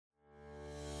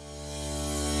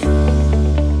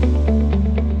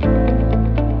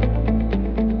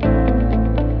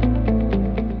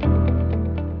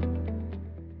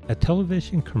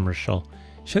television commercial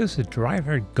shows a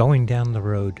driver going down the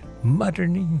road,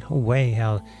 muttering away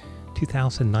how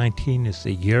 2019 is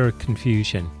the year of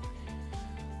confusion.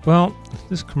 Well,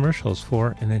 this commercial is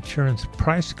for an insurance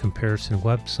price comparison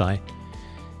website.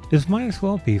 This might as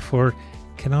well be for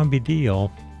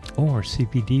cannabidiol or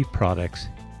CBD products.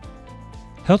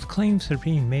 Health claims are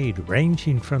being made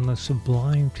ranging from the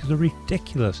sublime to the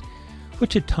ridiculous,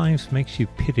 which at times makes you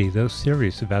pity those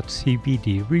serious about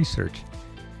CBD research.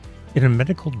 In a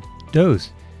medical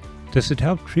dose, does it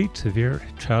help treat severe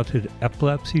childhood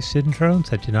epilepsy syndromes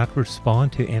that do not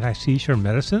respond to anti-seizure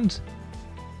medicines?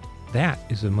 That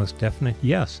is the most definite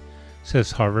yes,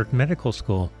 says Harvard Medical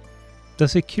School.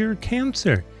 Does it cure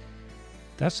cancer?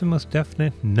 That's the most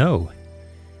definite no.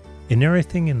 And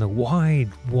everything in the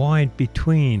wide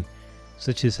between,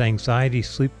 such as anxiety,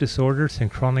 sleep disorders, and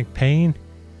chronic pain,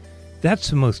 that's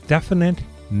the most definite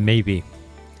maybe.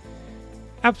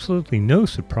 Absolutely no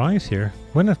surprise here.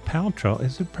 Gwyneth Paltrow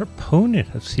is a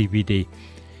proponent of CBD,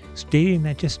 stating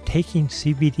that just taking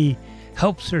CBD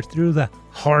helps her through the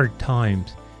hard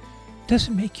times.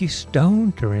 Doesn't make you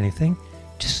stoned or anything,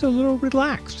 just a little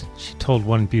relaxed, she told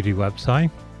one beauty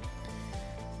website.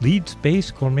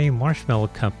 Leeds-based gourmet marshmallow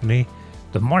company,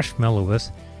 The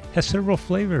Marshmallowist, has several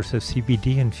flavors of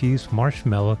CBD-infused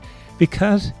marshmallow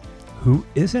because who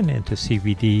isn't into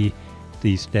CBD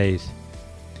these days?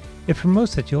 It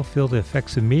promotes that you'll feel the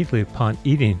effects immediately upon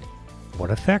eating.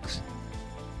 What effects?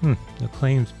 No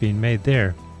claims being made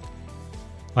there.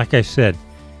 Like I said,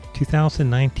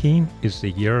 2019 is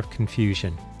the year of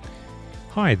confusion.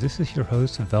 Hi, this is your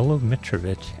host, Velo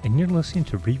Mitrovic, and you're listening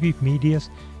to Review Media's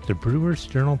The Brewer's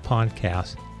Journal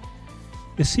podcast.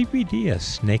 Is CBD a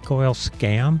snake oil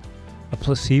scam, a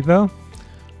placebo,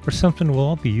 or something we'll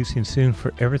all be using soon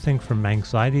for everything from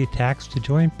anxiety attacks to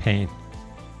joint pain?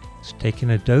 Is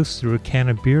taking a dose through a can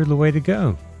of beer the way to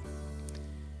go?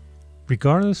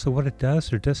 Regardless of what it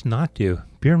does or does not do,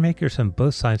 beer makers on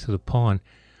both sides of the pond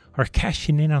are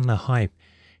cashing in on the hype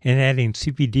and adding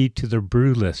CBD to their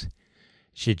brew list.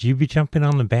 Should you be jumping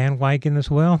on the bandwagon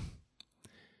as well?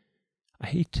 I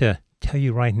hate to tell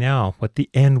you right now what the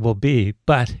end will be,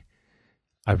 but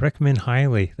I recommend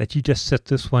highly that you just sit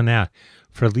this one out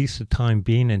for at least the time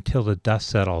being until the dust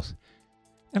settles,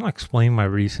 and I'll explain my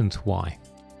reasons why.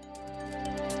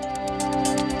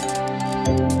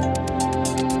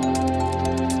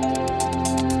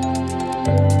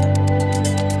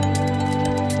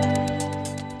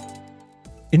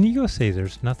 In the USA,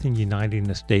 there's nothing uniting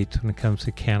the states when it comes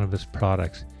to cannabis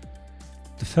products.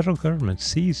 The federal government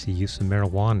sees the use of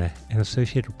marijuana and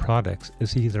associated products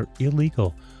as either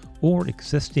illegal or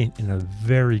existing in a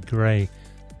very gray,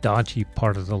 dodgy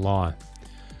part of the law.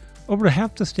 Over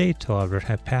half the states, however,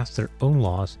 have passed their own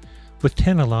laws, with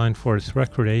 10 allowing for its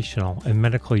recreational and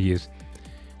medical use,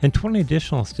 and 20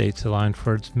 additional states allowing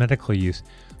for its medical use,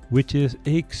 which is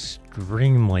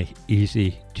extremely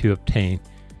easy to obtain.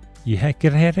 You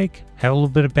get a headache, have a little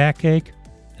bit of backache,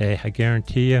 hey, I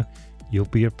guarantee you'll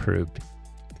be approved.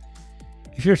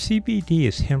 If your CBD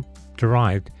is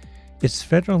hemp-derived, it's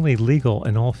federally legal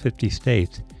in all 50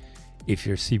 states. If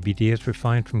your CBD is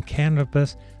refined from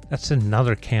cannabis, that's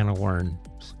another can of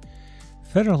worms.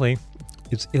 Federally,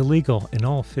 it's illegal in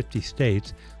all 50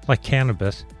 states, like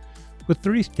cannabis, with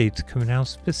 3 states coming out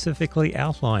specifically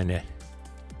outlining it.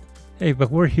 Hey, but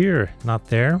we're here, not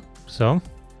there, so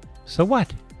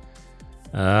what?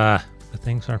 But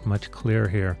things aren't much clearer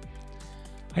here.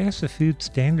 I asked the Food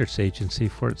Standards Agency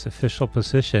for its official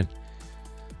position.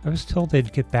 I was told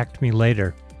they'd get back to me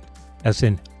later, as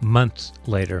in months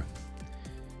later.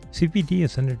 CBD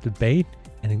is under debate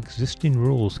and existing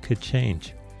rules could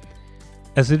change.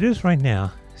 As it is right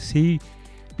now,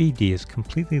 CBD is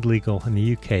completely legal in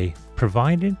the UK,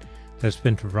 provided that it's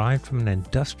been derived from an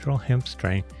industrial hemp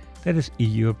strain that is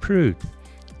EU approved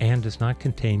and does not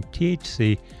contain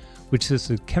THC, which is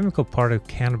the chemical part of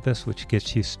cannabis which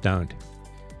gets you stoned.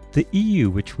 The EU,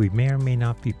 which we may or may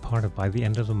not be part of by the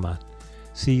end of the month,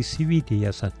 sees CBD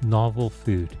as a novel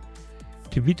food.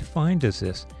 To be defined as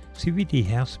this, CBD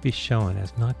has to be shown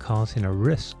as not causing a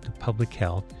risk to public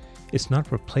health. It's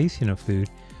not replacing a food,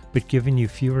 but giving you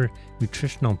fewer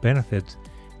nutritional benefits,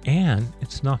 and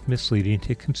it's not misleading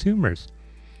to consumers.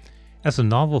 As a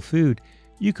novel food,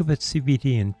 you could put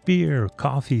CBD in beer,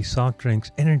 coffee, soft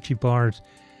drinks, energy bars,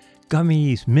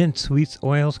 gummies, mint, sweets,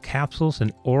 oils, capsules,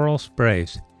 and oral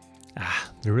sprays.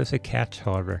 There is a catch,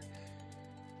 however.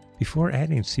 Before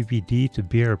adding CBD to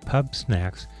beer or pub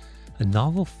snacks, a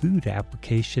novel food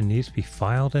application needs to be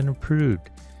filed and approved.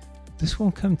 This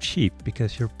won't come cheap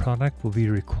because your product will be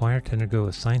required to undergo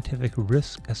a scientific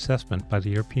risk assessment by the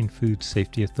European Food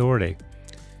Safety Authority.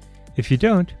 If you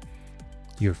don't,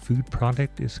 your food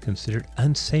product is considered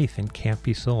unsafe and can't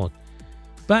be sold.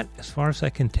 But as far as I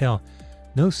can tell,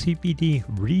 no CBD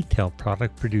retail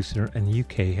product producer in the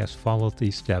UK has followed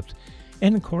these steps,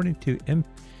 and according to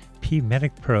MP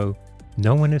Medic Pro,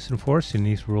 no one is enforcing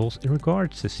these rules in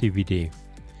regards to CBD.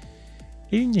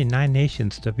 Even the United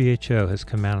Nations WHO has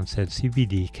come out and said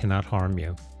CBD cannot harm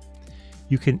you.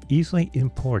 You can easily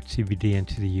import CBD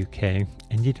into the UK,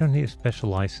 and you don't need a special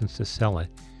license to sell it.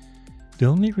 The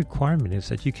only requirement is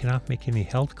that you cannot make any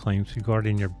health claims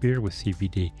regarding your beer with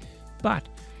CBD. But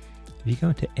if you go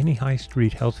into any high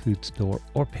street health food store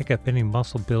or pick up any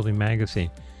muscle building magazine,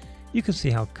 you can see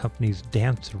how companies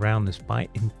dance around this by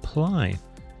implying,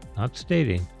 not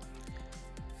stating.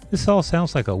 This all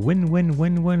sounds like a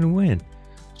win-win-win-win-win.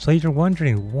 So you're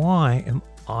wondering, why am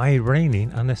I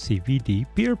raining on a CBD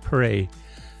beer parade?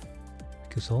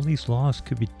 Because all these laws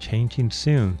could be changing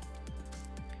soon.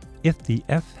 If the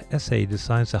FSA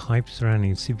decides the hype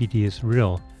surrounding CBD is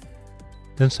real,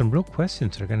 then some real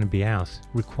questions are going to be asked,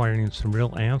 requiring some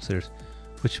real answers,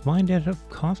 which might end up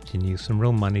costing you some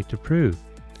real money to prove.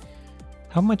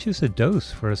 How much is a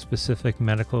dose for a specific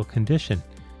medical condition?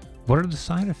 What are the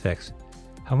side effects?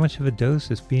 How much of a dose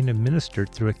is being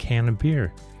administered through a can of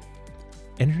beer?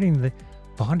 Entering the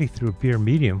body through a beer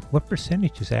medium, what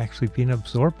percentage is actually being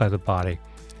absorbed by the body?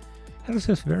 How does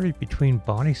this vary between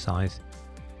body size?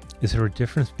 Is there a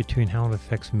difference between how it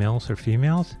affects males or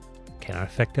females? Can it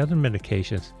affect other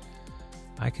medications?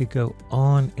 I could go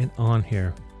on and on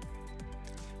here.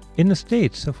 In the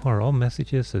States, so far, all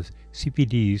messages of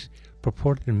CBD's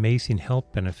purported amazing health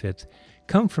benefits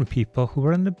come from people who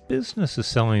are in the business of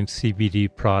selling CBD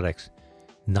products,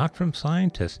 not from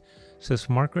scientists, says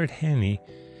Margaret Haney,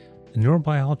 a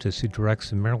neurobiologist who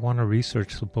directs the Marijuana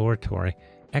Research Laboratory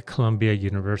at Columbia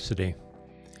University.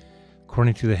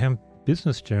 According to the Hemp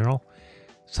Business Journal,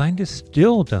 scientists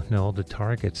still don't know the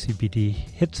target CBD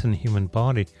hits in the human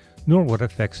body, nor what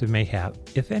effects it may have,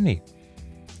 if any.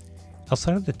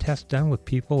 Outside of the tests done with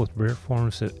people with rare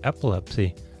forms of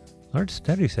epilepsy, large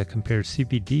studies that compare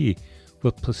CBD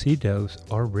with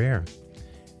placebos are rare.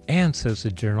 And, says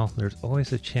the journal, there's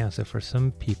always a chance that for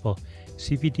some people,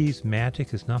 CBD's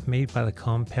magic is not made by the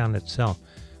compound itself,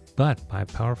 but by a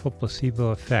powerful placebo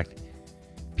effect.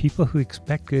 People who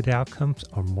expect good outcomes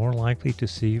are more likely to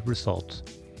see results.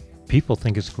 People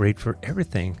think it's great for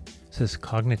everything, says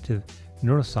cognitive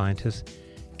neuroscientist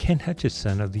Ken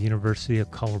Hutchinson of the University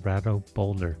of Colorado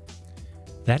Boulder.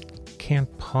 That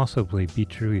can't possibly be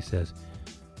true, he says,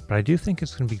 but I do think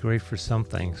it's going to be great for some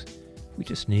things. We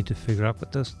just need to figure out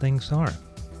what those things are.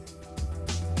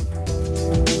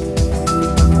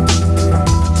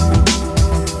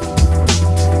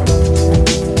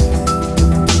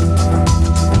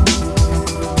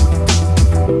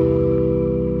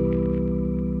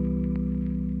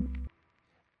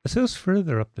 As those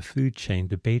further up the food chain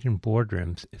debate in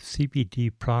boardrooms if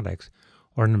CBD products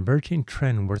are an emerging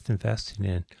trend worth investing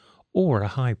in or a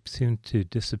hype soon to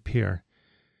disappear,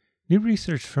 new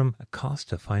research from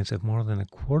Acosta finds that more than a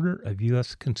quarter of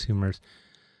U.S. consumers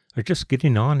are just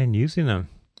getting on and using them.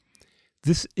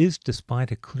 This is despite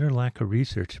a clear lack of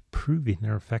research proving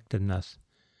their effectiveness.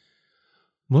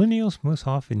 Millennials most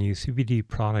often use CBD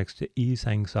products to ease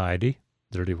anxiety,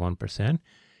 31%,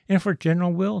 and for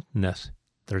general wellness,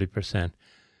 30%.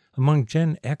 Among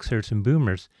Gen Xers and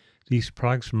Boomers, these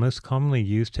products are most commonly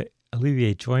used to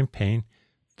alleviate joint pain,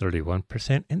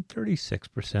 31% and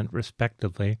 36%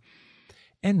 respectively,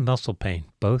 and muscle pain,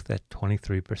 both at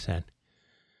 23%.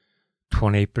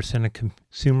 28% of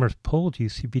consumers polled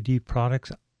use CBD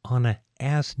products on a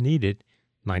as-needed,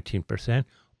 19%,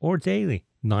 or daily,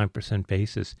 9%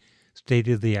 basis,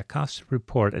 stated the Acosta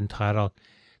report entitled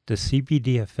The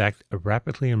CBD Effect, a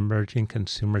Rapidly Emerging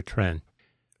Consumer Trend.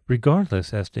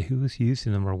 Regardless as to who is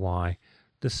using them or why,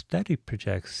 the study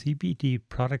projects CBD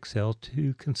product sales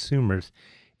to consumers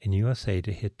in USA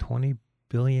to hit $20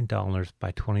 billion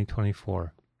by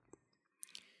 2024.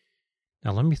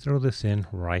 Now let me throw this in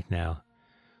right now.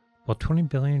 While $20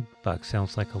 billion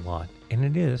sounds like a lot, and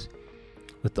it is,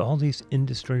 with all these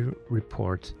industry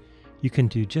reports, you can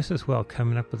do just as well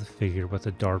coming up with a figure with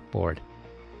a dartboard.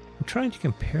 I'm trying to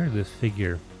compare this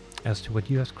figure as to what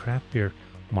U.S. craft beer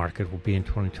market will be in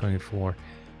 2024.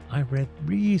 I read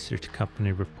research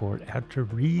company report after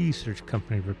research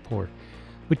company report,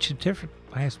 which should differ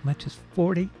by as much as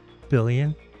 $40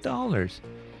 billion.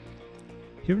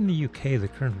 Here in the UK, the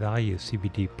current value of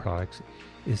CBD products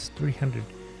is £300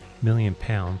 million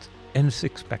and is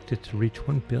expected to reach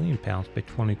 £1 billion by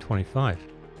 2025.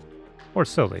 Or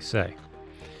so they say.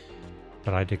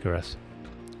 But I digress.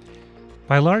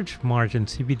 By large margin,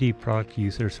 CBD product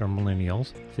users are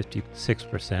millennials,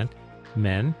 56%,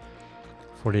 Men,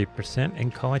 48%,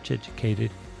 and college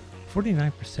educated,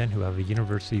 49% who have a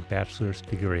university bachelor's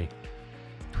degree.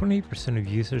 28% of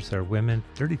users are women,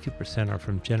 32% are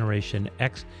from Generation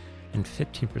X, and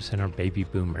 15% are baby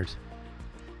boomers.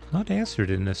 Not answered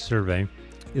in this survey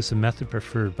is the method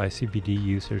preferred by CBD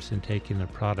users in taking the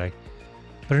product,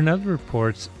 but in other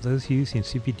reports, those using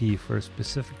CBD for a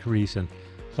specific reason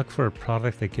look for a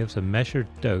product that gives a measured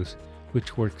dose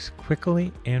which works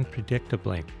quickly and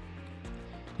predictably.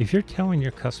 If you're telling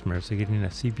your customers that getting a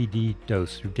CBD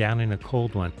dose through downing a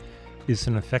cold one is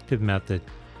an effective method,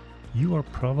 you are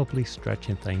probably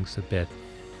stretching things a bit,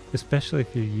 especially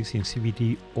if you're using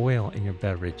CBD oil in your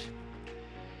beverage.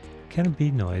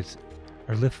 Cannabinoids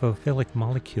are lipophilic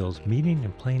molecules, meaning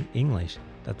in plain English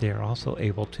that they are also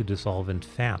able to dissolve in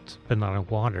fats, but not in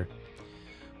water.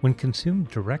 When consumed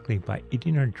directly by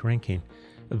eating or drinking,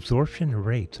 absorption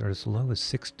rates are as low as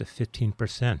 6 to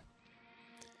 15%.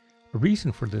 A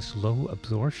reason for this low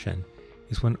absorption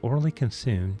is when orally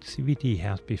consumed, CBD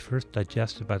has to be first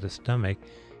digested by the stomach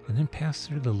and then pass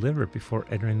through the liver before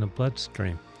entering the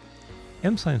bloodstream.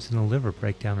 Enzymes in the liver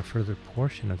break down a further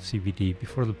portion of CBD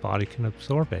before the body can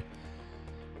absorb it.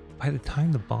 By the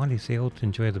time the body is able to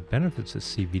enjoy the benefits of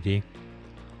CBD,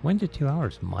 1 to 2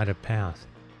 hours might have passed.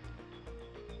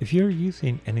 If you're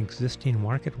using an existing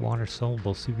market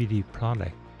water-soluble CBD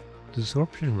product, the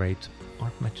absorption rates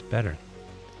aren't much better.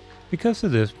 Because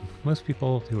of this, most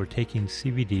people who are taking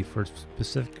CBD for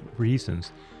specific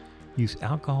reasons use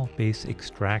alcohol-based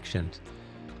extractions.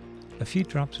 A few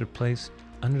drops are placed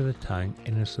under the tongue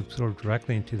and is absorbed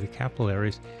directly into the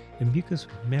capillaries and mucous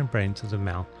membranes of the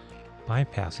mouth,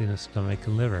 bypassing the stomach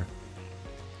and liver.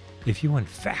 If you want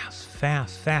fast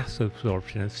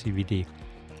absorption of CBD,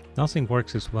 nothing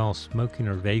works as well as smoking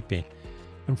or vaping.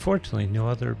 Unfortunately, no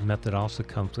other method also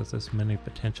comes with as many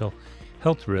potential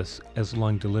health risks as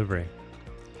lung delivery.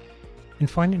 In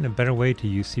finding a better way to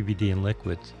use CBD in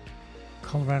liquids,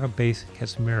 Colorado-based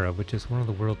Kazmira, which is one of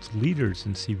the world's leaders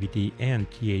in CBD and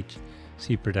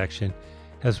THC production,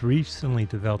 has recently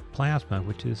developed plasma,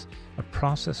 which is a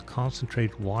processed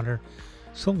concentrated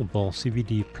water-soluble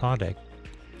CBD product.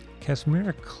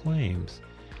 Kazmira claims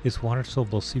its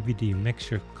water-soluble CBD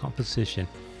mixture composition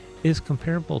is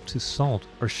comparable to salt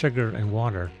or sugar and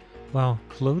water, while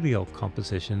colloidal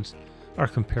compositions are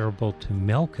comparable to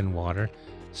milk and water,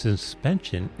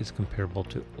 suspension is comparable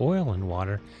to oil and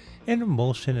water, and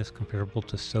emulsion is comparable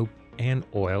to soap and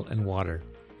oil and water.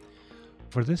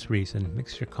 For this reason,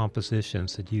 mixture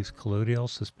compositions that use colloidal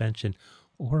suspension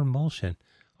or emulsion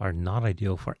are not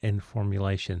ideal for end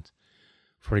formulations.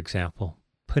 For example,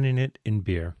 putting it in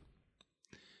beer.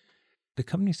 The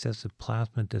company says the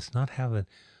plasma does not have a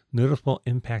noticeable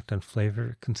impact on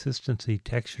flavor, consistency,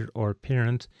 texture, or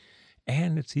appearance,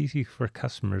 and it's easy for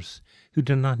customers who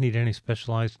do not need any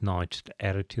specialized knowledge to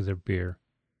add it to their beer.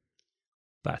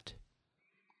 But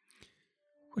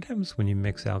what happens when you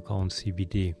mix alcohol and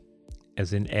CBD,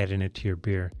 as in adding it to your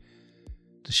beer?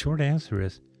 The short answer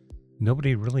is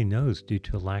nobody really knows due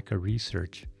to a lack of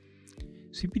research.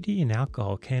 CBD and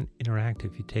alcohol can interact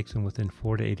if you take them within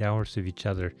 4 to 8 hours of each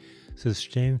other, says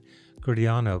James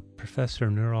Gordiano, professor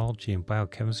of neurology and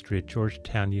biochemistry at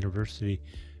Georgetown University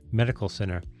Medical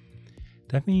Center.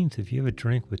 That means if you have a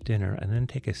drink with dinner and then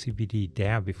take a CBD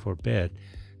dab before bed,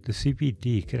 the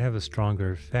CBD could have a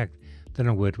stronger effect than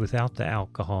it would without the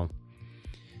alcohol.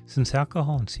 Since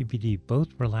alcohol and CBD both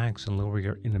relax and lower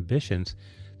your inhibitions,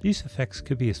 these effects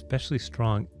could be especially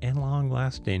strong and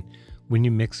long-lasting when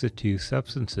you mix the two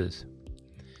substances.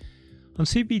 On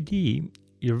CBD,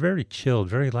 you're very chilled,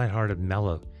 very lighthearted,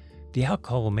 mellow. The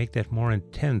alcohol will make that more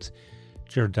intense,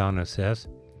 Giordano says.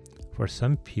 For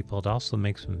some people, it also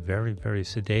makes them very, very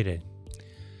sedated.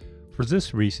 For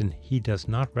this reason, he does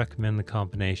not recommend the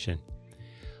combination.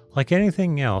 Like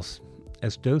anything else,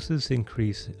 as doses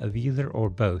increase of either or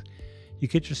both, you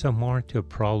get yourself more into a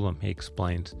problem, he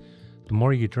explains. The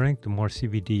more you drink, the more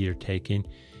CBD you're taking.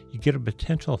 You get a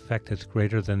potential effect that's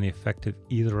greater than the effect of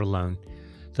either alone.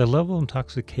 The level of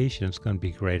intoxication is going to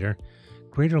be greater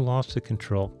loss of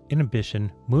control,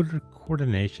 inhibition, motor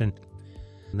coordination,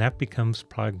 and that becomes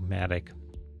pragmatic.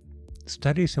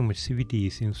 Studies in which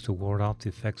CBD seems to ward off the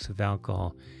effects of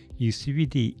alcohol use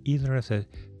CBD either as a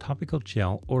topical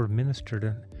gel or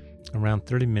administered around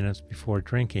 30 minutes before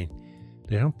drinking.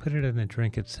 They don't put it in the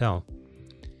drink itself.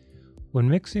 When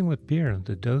mixing with beer,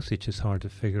 the dosage is hard to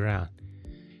figure out.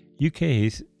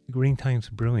 UK's Green Times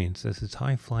Brewing says its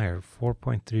High Flyer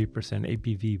 4.3%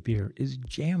 ABV beer is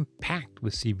jam-packed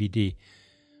with CBD,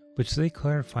 which they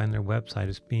clarify on their website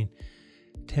as being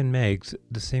 10 megs,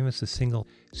 the same as a single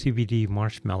CBD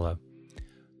marshmallow.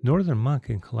 Northern Monk,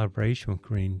 in collaboration with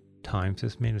Green Times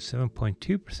is made of 7.2%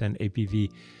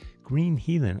 ABV Green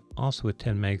Healing, also with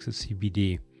 10 megs of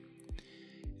CBD.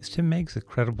 Is 10 megs a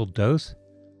credible dose?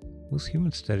 Most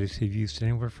human studies have used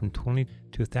anywhere from 20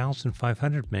 to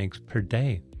 1,500 megs per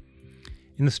day.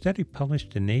 In a study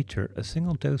published in Nature, a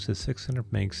single dose of 600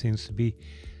 megs seems to be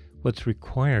what's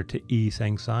required to ease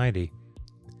anxiety.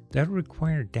 That would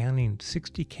require downing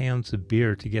 60 cans of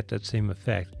beer to get that same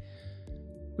effect,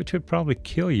 which would probably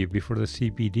kill you before the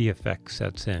CBD effect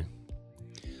sets in.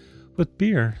 With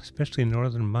beer, especially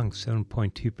Northern Monk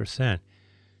 7.2%,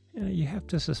 you have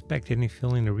to suspect any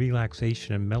feeling of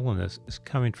relaxation and mellowness is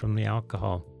coming from the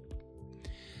alcohol.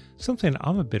 Something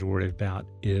I'm a bit worried about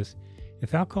is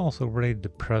if alcohol is already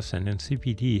depressant and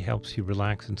CBD helps you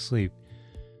relax and sleep,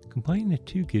 combining the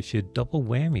two gives you a double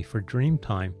whammy for dream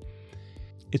time.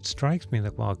 It strikes me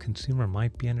that while a consumer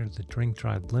might be under the drink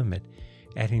drive limit,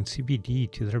 adding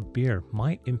CBD to their beer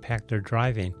might impact their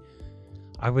driving.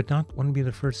 I would not want to be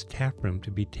the first taproom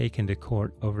to be taken to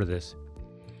court over this.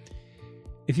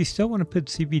 If you still want to put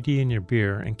CBD in your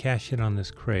beer and cash in on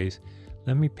this craze,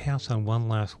 let me pass on one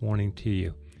last warning to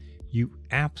you. You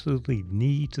absolutely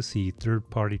need to see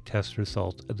third-party test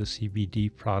results of the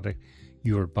CBD product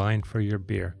you are buying for your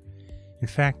beer. In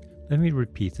fact, let me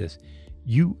repeat this.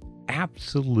 You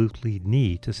absolutely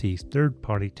need to see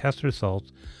third-party test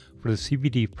results for the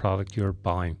CBD product you are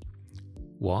buying.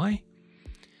 Why?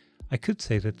 I could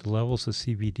say that the levels of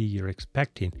CBD you're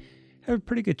expecting have a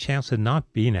pretty good chance of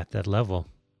not being at that level,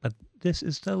 but this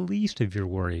is the least of your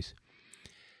worries.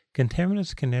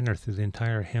 Contaminants can enter through the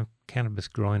entire hemp cannabis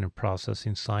growing and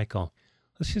processing cycle.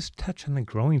 Let's just touch on the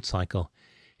growing cycle.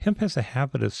 Hemp has a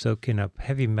habit of soaking up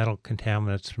heavy metal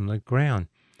contaminants from the ground.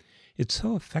 It's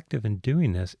so effective in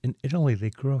doing this, in Italy they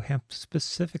grow hemp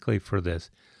specifically for this.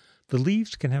 The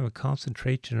leaves can have a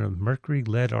concentration of mercury,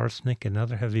 lead, arsenic, and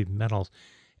other heavy metals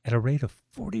at a rate of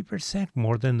 40%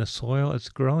 more than the soil it's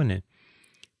growing in.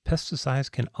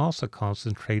 Pesticides can also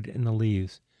concentrate in the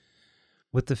leaves.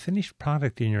 With the finished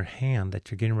product in your hand that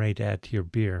you're getting ready to add to your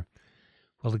beer,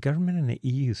 while the government and the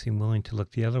EU seem willing to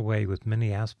look the other way with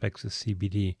many aspects of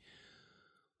CBD,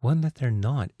 one that they're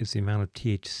not is the amount of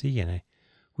THC in it,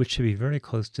 which should be very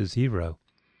close to zero.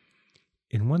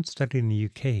 In one study in the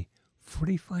UK,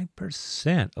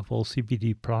 45% of all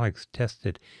CBD products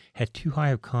tested had too high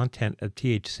of content of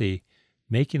THC,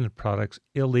 making the products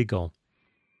illegal.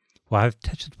 While I've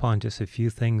touched upon just a few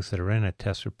things that are in a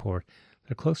test report,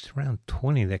 there are close to around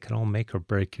 20 that can all make or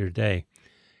break your day.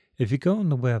 If you go on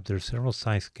the web, there are several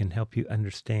sites that can help you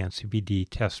understand CBD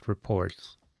test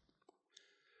reports.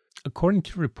 According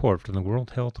to a report from the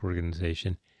World Health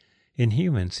Organization, in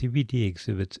humans, CBD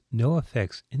exhibits no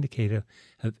effects indicative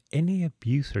of any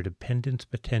abuse or dependence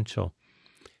potential.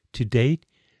 To date,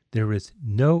 there is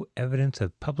no evidence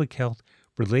of public health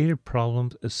related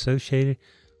problems associated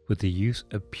with the use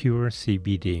of pure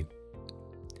CBD.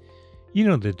 You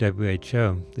know the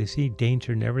WHO, they see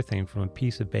danger in everything from a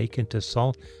piece of bacon to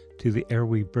salt to the air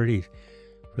we breathe.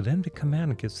 For them to come out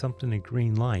and get something a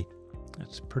green light,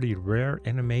 that's pretty rare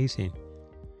and amazing.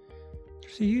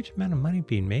 There's a huge amount of money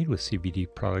being made with CBD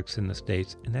products in the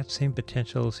States, and that same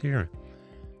potential is here.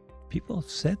 People have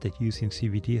said that using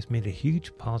CBD has made a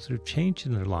huge positive change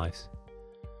in their lives.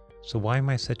 So why am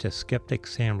I such a skeptic,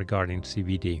 Sam, regarding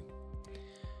CBD?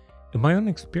 In my own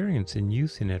experience in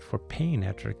using it for pain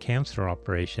after a cancer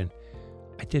operation,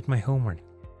 I did my homework.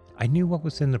 I knew what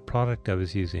was in the product I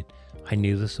was using. I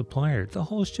knew the supplier, the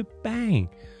whole shebang.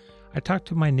 I talked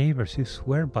to my neighbors who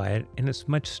swear by it and its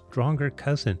much stronger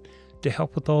cousin to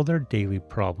help with all their daily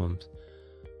problems.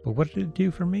 But what did it do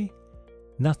for me?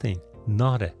 Nothing.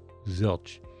 Nada.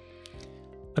 Zilch.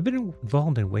 I've been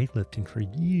involved in weightlifting for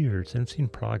years and seen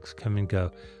products come and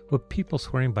go, with people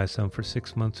swearing by some for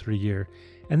 6 months or a year,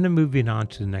 and then moving on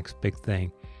to the next big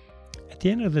thing. At the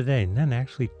end of the day, none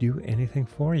actually do anything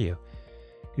for you.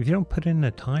 If you don't put in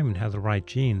the time and have the right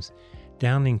genes,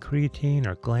 downing creatine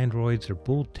or glandroids or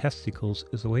bull testicles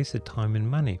is a waste of time and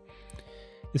money.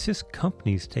 It's just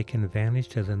companies taking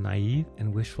advantage of the naive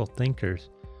and wishful thinkers.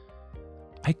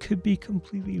 I could be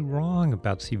completely wrong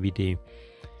about CBD.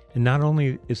 And not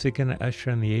only is it going to usher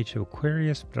in the age of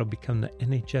Aquarius, but it'll become the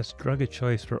NHS drug of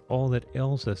choice for all that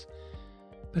ails us.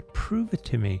 But prove it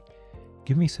to me.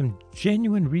 Give me some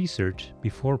genuine research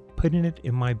before putting it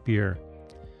in my beer.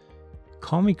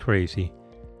 Call me crazy,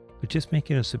 but just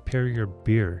making a superior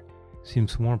beer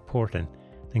seems more important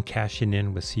than cashing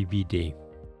in with CBD.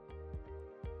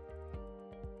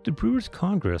 The Brewers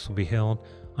Congress will be held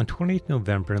on 20th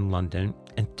November in London,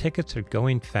 and tickets are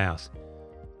going fast.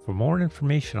 For more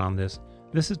information on this,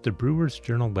 visit the Brewers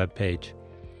Journal webpage.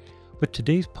 With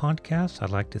today's podcast, I'd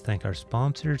like to thank our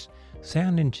sponsors,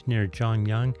 sound engineer John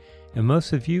Young, and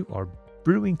most of you are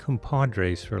brewing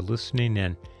compadres for listening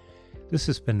in. This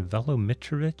has been Velo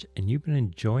Mitrovic, and you've been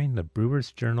enjoying the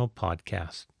Brewers Journal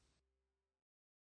podcast.